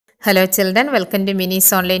Hello children, welcome to Mini's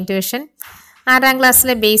Online Tuition. 6ാം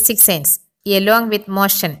ക്ലാസ്സിലെ basic science along with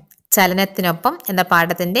motion ചലനത്തിനൊപ്പം എന്ന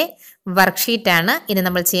പാഠത്തിന്റെ വർക്ക്ഷീറ്റാണ് ഇനി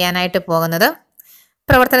നമ്മൾ ചെയ്യാനായിട്ട് പോകുന്നത്.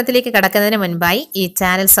 പ്രവർത്തനത്തിലേക്ക് കടക്കുന്നതിന് മുൻപായി ഈ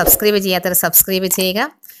ചാനൽ സബ്സ്ക്രൈബ് ചെയ്യാത്തവർ സബ്സ്ക്രൈബ് ചെയ്യുക.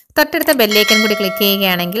 തൊട്ടടുത്ത ബെല്ലൈക്കൺ കൂടി ക്ലിക്ക്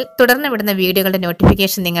ചെയ്യുകയാണെങ്കിൽ തുടർന്ന് വിടുന്ന വീഡിയോകളുടെ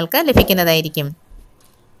നോട്ടിഫിക്കേഷൻ നിങ്ങൾക്ക് ലഭിക്കുന്നതായിരിക്കും.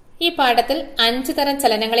 ഈ പാഠത്തിൽ 5 തരം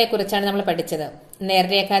ചലനങ്ങളെ കുറിച്ചാണ് നമ്മൾ പഠിച്ചത്.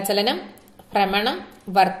 നേർരേഖാ ചലനം, ഭ്രമണം,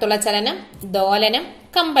 വർത്തുള ചലനം, ദോലനം,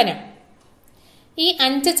 കമ്പനം. ഈ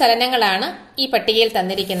 5 ചലനങ്ങളാണ് ഈ പട്ടികയിൽ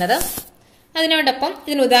തന്നിരിക്കുന്നത്. അതിനോടൊപ്പം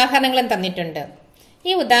ഇതിന് ഉദാഹരണങ്ങളും തന്നിട്ടുണ്ട്.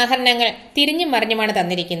 ഈ ഉദാഹരണങ്ങൾ തിരിഞ്ഞും മറിഞ്ഞുമാണ്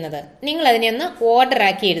തന്നിരിക്കുന്നത്. നിങ്ങൾ അതിനെ ഒന്ന് ഓർഡർ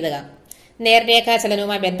ആക്കി എഴുതുക. നേർരേഖാ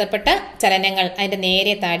ചലനവുമായി ബന്ധപ്പെട്ട ചലനങ്ങൾ അതിന്റെ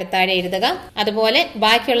നേരെ താഴെ എഴുതുക. അതുപോലെ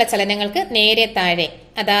ബാക്കിയുള്ള ചലനങ്ങൾക്ക് നേരെ താഴെ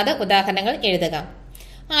അതാത് ഉദാഹരണങ്ങൾ എഴുതുക.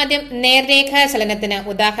 ആദ്യം നേർരേഖാ ചലനത്തിന്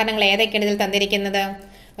ഉദാഹരണങ്ങൾ ഏതൊക്കെയാണ് ഇതിൽ തന്നിരിക്കുന്നത്?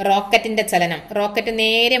 റോക്കറ്റിന്റെ ചലനം. റോക്കറ്റ്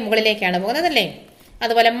നേരെ മുകളിലേക്കാണ് പോകുന്നത് അല്ലേ?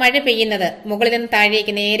 അതുപോലെ മഴ പെയ്യുന്നത് മുകളിൽ നിന്ന്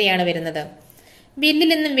താഴേക്ക് നേരെയാണ് വരുന്നത്. വില്ലിൽ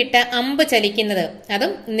നിന്നും വിട്ട അമ്പ് ചലിക്കുന്നത്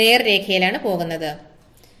അതും നേർരേഖയിലാണ് പോകുന്നത്.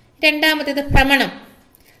 രണ്ടാമത്തേത് ഭ്രമണം.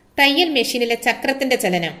 തയ്യൽ മെഷീനിലെ ചക്രത്തിന്റെ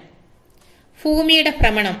ചലനം. ഭൂമിയുടെ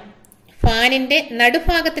ഭ്രമണം. ഫാനിന്റെ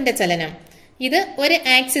നടുഭാഗത്തിന്റെ ചലനം. ഇത് ഒരു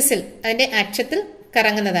ആക്സിസിൽ അതിന്റെ അക്ഷത്തിൽ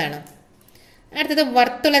കറങ്ങുന്നതാണ്. അടുത്തത്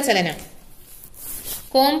വർത്തുള ചലനം.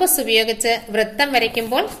 കോമ്പസ് ഉപയോഗിച്ച് വൃത്തം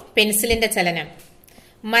വരയ്ക്കുമ്പോൾ പെൻസിലിന്റെ ചലനം.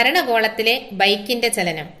 മരണഗോളത്തിലെ ബൈക്കിന്റെ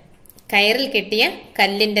ചലനം. കയറിൽ കെട്ടിയ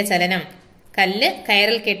കല്ലിന്റെ ചലനം. കല്ല്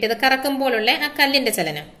കയറിൽ കെട്ടിയത് കറക്കുമ്പോഴുള്ള ആ കല്ലിന്റെ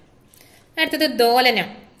ചലനം. അടുത്തത് ദോലനം.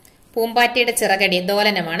 പൂമ്പാറ്റയുടെ ചിറകടി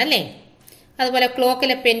ദോലനമാണല്ലേ? അതുപോലെ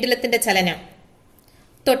ക്ലോക്കിലെ പെൻഡുലത്തിന്റെ ചലനം.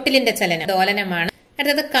 തൊട്ടിലിന്റെ ചലനം ദോലനമാണ്.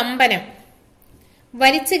 അടുത്തത് കമ്പനം.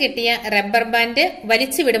 വലിച്ചു കിട്ടിയ റബ്ബർ ബാൻഡ്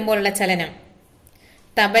വലിച്ചു വിടുമ്പോഴുള്ള ചലനം.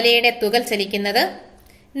 തബലയുടെ തുകൽ ചലിക്കുന്നത്.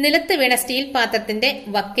 നിലത്ത് വീണ സ്റ്റീൽ പാത്രത്തിന്റെ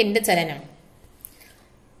വക്കിന്റെ ചലനം.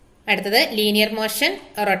 അടുത്തത് linear motion,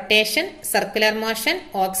 rotation, circular motion,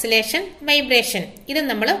 oscillation, vibration. ഇത്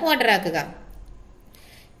നമ്മൾ ഓർഡർ ആക്കുക.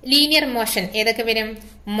 ലീനിയർ മോഷൻ ഏതൊക്കെ വരും?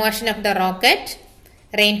 Motion of the rocket,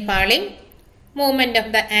 rain falling, movement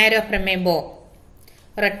of the arrow from A ബോ.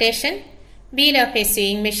 Rotation, wheel of A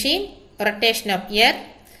swing machine, rotation of earth,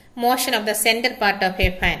 motion of the centre part of A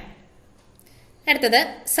fan. അടുത്തത്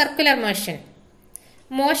circular motion.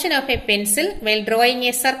 Motion of A pencil while drawing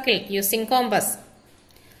a circle using compass.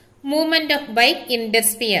 Movement of bike in dead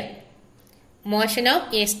sphere. Motion of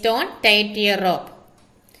a stone tied to a rope.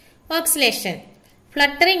 Oscillation.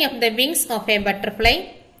 Fluttering of the wings of a butterfly.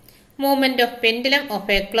 Movement of pendulum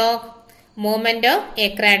of a clock. Movement of a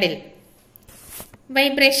cradle.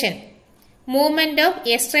 Vibration. Movement of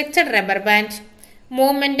a stretched rubber band.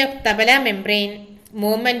 Movement of tabla membrane.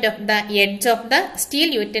 Movement of the edge of the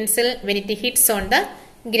steel utensil when it hits on the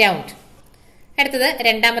ground. അടുത്തത്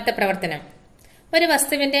രണ്ടാമത്തെ പ്രവർത്തനം. ഒരു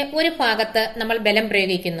വസ്തുവിന്റെ ഒരു ഭാഗത്ത് നമ്മൾ ബലം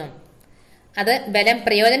പ്രയോഗിക്കുന്നു. അത് ബലം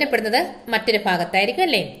പ്രയോജനപ്പെടുന്നത് മറ്റൊരു ഭാഗത്തായിരിക്കും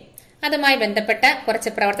അല്ലേ? അതുമായി ബന്ധപ്പെട്ട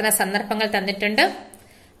കുറച്ച് പ്രവർത്തന സന്ദർഭങ്ങൾ തന്നിട്ടുണ്ട്.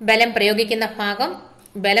 ബലം പ്രയോഗിക്കുന്ന ഭാഗം,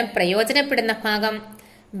 ബലം പ്രയോജനപ്പെടുന്ന ഭാഗം,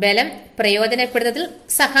 ബലം പ്രയോജനപ്പെടുന്നതിൽ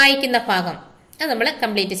സഹായിക്കുന്ന ഭാഗം. അത് നമ്മൾ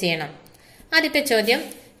കംപ്ലീറ്റ് ചെയ്യണം. ആദ്യത്തെ ചോദ്യം,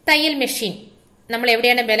 തയ്യൽ മെഷീൻ നമ്മൾ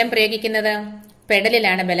എവിടെയാണ് ബലം പ്രയോഗിക്കുന്നത്?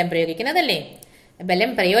 പെഡലിലാണ് ബലം പ്രയോഗിക്കുന്നത് അല്ലേ? ബലം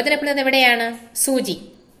പ്രയോജനപ്പെടുന്നത് എവിടെയാണ്? സൂചി.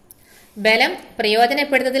 ബലം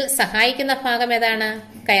പ്രയോജനപ്പെടുന്നതിൽ സഹായിക്കുന്ന ഭാഗം ഏതാണ്?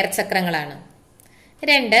 കയർ ചക്രങ്ങളാണ്.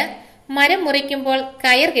 2, മരം മുറിക്കുമ്പോൾ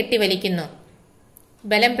കയർ കെട്ടി വലിക്കുന്നു.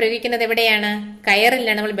 ബലം പ്രയോഗിക്കുന്നത് എവിടെയാണ്?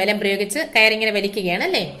 കയറിലാണ് നമ്മൾ ബലം പ്രയോഗിച്ച് കയറിങ്ങനെ വലിക്കുകയാണ്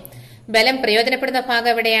അല്ലേ? ബലം പ്രയോജനപ്പെടുന്ന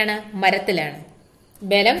ഭാഗം എവിടെയാണ്? മരത്തിലാണ്.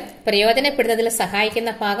 ബലം പ്രയോജനപ്പെടുന്നതിൽ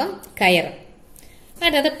സഹായിക്കുന്ന ഭാഗം കയർ.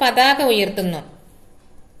 അടുത്തത് പതാക ഉയർത്തുന്നു.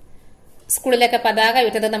 സ്കൂളിലൊക്കെ പതാക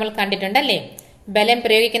ഉയർത്തുന്നത് നമ്മൾ കണ്ടിട്ടുണ്ടല്ലേ? ബലം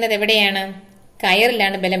പ്രയോഗിക്കുന്നത് എവിടെയാണ്?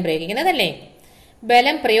 കയറിലാണ് ബലം പ്രയോഗിക്കുന്നത് അല്ലേ?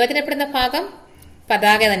 ബലം പ്രയോജനപ്പെടുന്ന ഭാഗം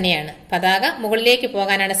പതാക തന്നെയാണ്. പതാക മുകളിലേക്ക്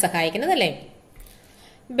പോകാനാണ് സഹായിക്കുന്നത് അല്ലേ?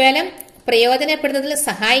 ബലം പ്രയോജനപ്പെടുന്നതിൽ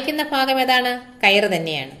സഹായിക്കുന്ന ഭാഗം ഏതാണ്? കയറ്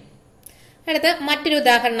തന്നെയാണ്. അടുത്ത മറ്റൊരു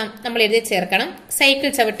ഉദാഹരണം നമ്മൾ എഴുതി ചേർക്കണം.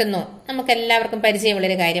 സൈക്കിൾ ചവിട്ടുന്നു. നമുക്ക് എല്ലാവർക്കും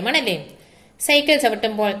പരിചയമുള്ളൊരു കാര്യമാണല്ലേ? സൈക്കിൾ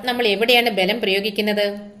ചവിട്ടുമ്പോൾ നമ്മൾ എവിടെയാണ് ബലം പ്രയോഗിക്കുന്നത്?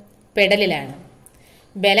 പെഡലിലാണ്.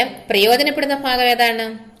 ബലം പ്രയോജനപ്പെടുന്ന ഭാഗം ഏതാണ്?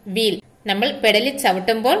 വീൽ. നമ്മൾ പെഡലിൽ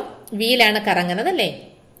ചവിട്ടുമ്പോൾ വീലാണ് കറങ്ങുന്നത് അല്ലേ?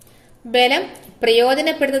 ബലം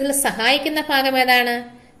പ്രയോജനപ്പെടുന്നതിൽ സഹായിക്കുന്ന ഭാഗം ഏതാണ്?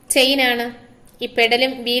 ചെയിനാണ്. ഈ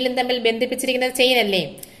പെഡലും വീലും തമ്മിൽ ബന്ധിപ്പിച്ചിരിക്കുന്നത് ചെയിൻ അല്ലേ?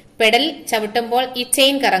 പെഡൽ ചവിട്ടുമ്പോൾ ഈ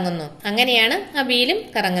ചെയിൻ കറങ്ങുന്നു. അങ്ങനെയാണ് ആ വീലും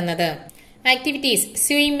കറങ്ങുന്നത്. Activities.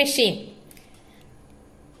 Swing machine.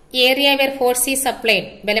 Area wear force is applied.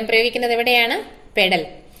 ബലം പ്രയോഗിക്കുന്നത് എവിടെയാണ്? Pedal.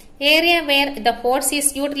 Area where the force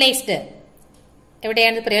is utilised.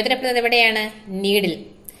 എവിടെയാണ് പ്രയോജനപ്പെടുന്നത്? എവിടെയാണ്? Needle.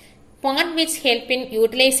 Part which help in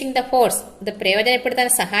utilising the force. ഇത് പ്രയോജനപ്പെടുത്താൻ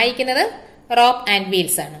സഹായിക്കുന്നത് റോപ്പ് ആൻഡ്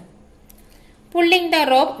വീൽസ് ആണ്. Pulling the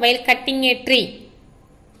rope while cutting A tree.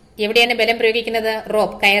 എവിടെയാണ് ബലം പ്രയോഗിക്കുന്നത്?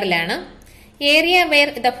 Rope, കയറിലാണ്. Area where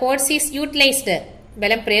the force is utilised.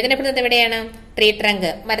 ബലം പ്രയോജനപ്പെടുന്നത് എവിടെയാണ്? ട്രീ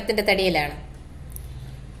ട്രങ്ക്, മരത്തിന്റെ തടിയിലാണ്.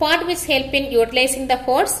 Part which help in utilising the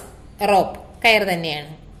force? Rope, കയർ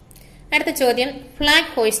തന്നെയാണ്. അടുത്ത ചോദ്യം,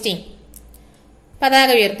 ഫ്ലാഗ് ഹോയിസ്റ്റിംഗ്,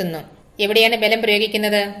 പതാക ഉയർത്തുന്നു. എവിടെയാണ് ബലം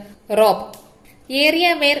പ്രയോഗിക്കുന്നത്? Rope.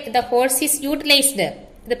 Area where the force is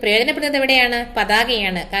utilised. ഇത് പ്രയോജനപ്പെടുന്നത് എവിടെയാണ്?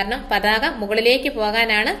 പതാകയാണ്. കാരണം പതാക മുകളിലേക്ക്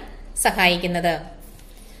പോകാനാണ് സഹായിക്കുന്നത്.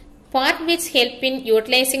 Part which help in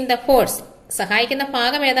utilising the force. സഹായിക്കുന്ന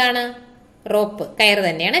ഭാഗം ഏതാണ്? റോപ്പ്, കയർ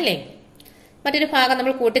തന്നെയാണ് അല്ലേ? മറ്റൊരു ഭാഗം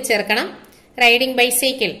നമ്മൾ കൂട്ടിച്ചേർക്കണം. റൈഡിംഗ്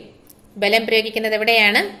ബൈസൈക്കിൾ, ബലം പ്രയോഗിക്കുന്നത്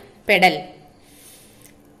എവിടെയാണ്? പെഡൽ.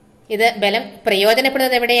 ഇത് ബലം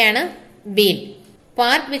പ്രയോജനപ്പെടുന്നത് എവിടെയാണ്? Wheel.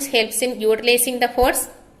 Part which helps in utilising the force?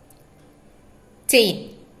 Chain.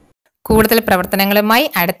 കൂടുതൽ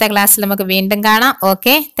പ്രവർത്തനങ്ങളുമായി അടുത്ത ക്ലാസ്സിൽ നമുക്ക് വീണ്ടും കാണാം.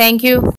 Okay, thank you.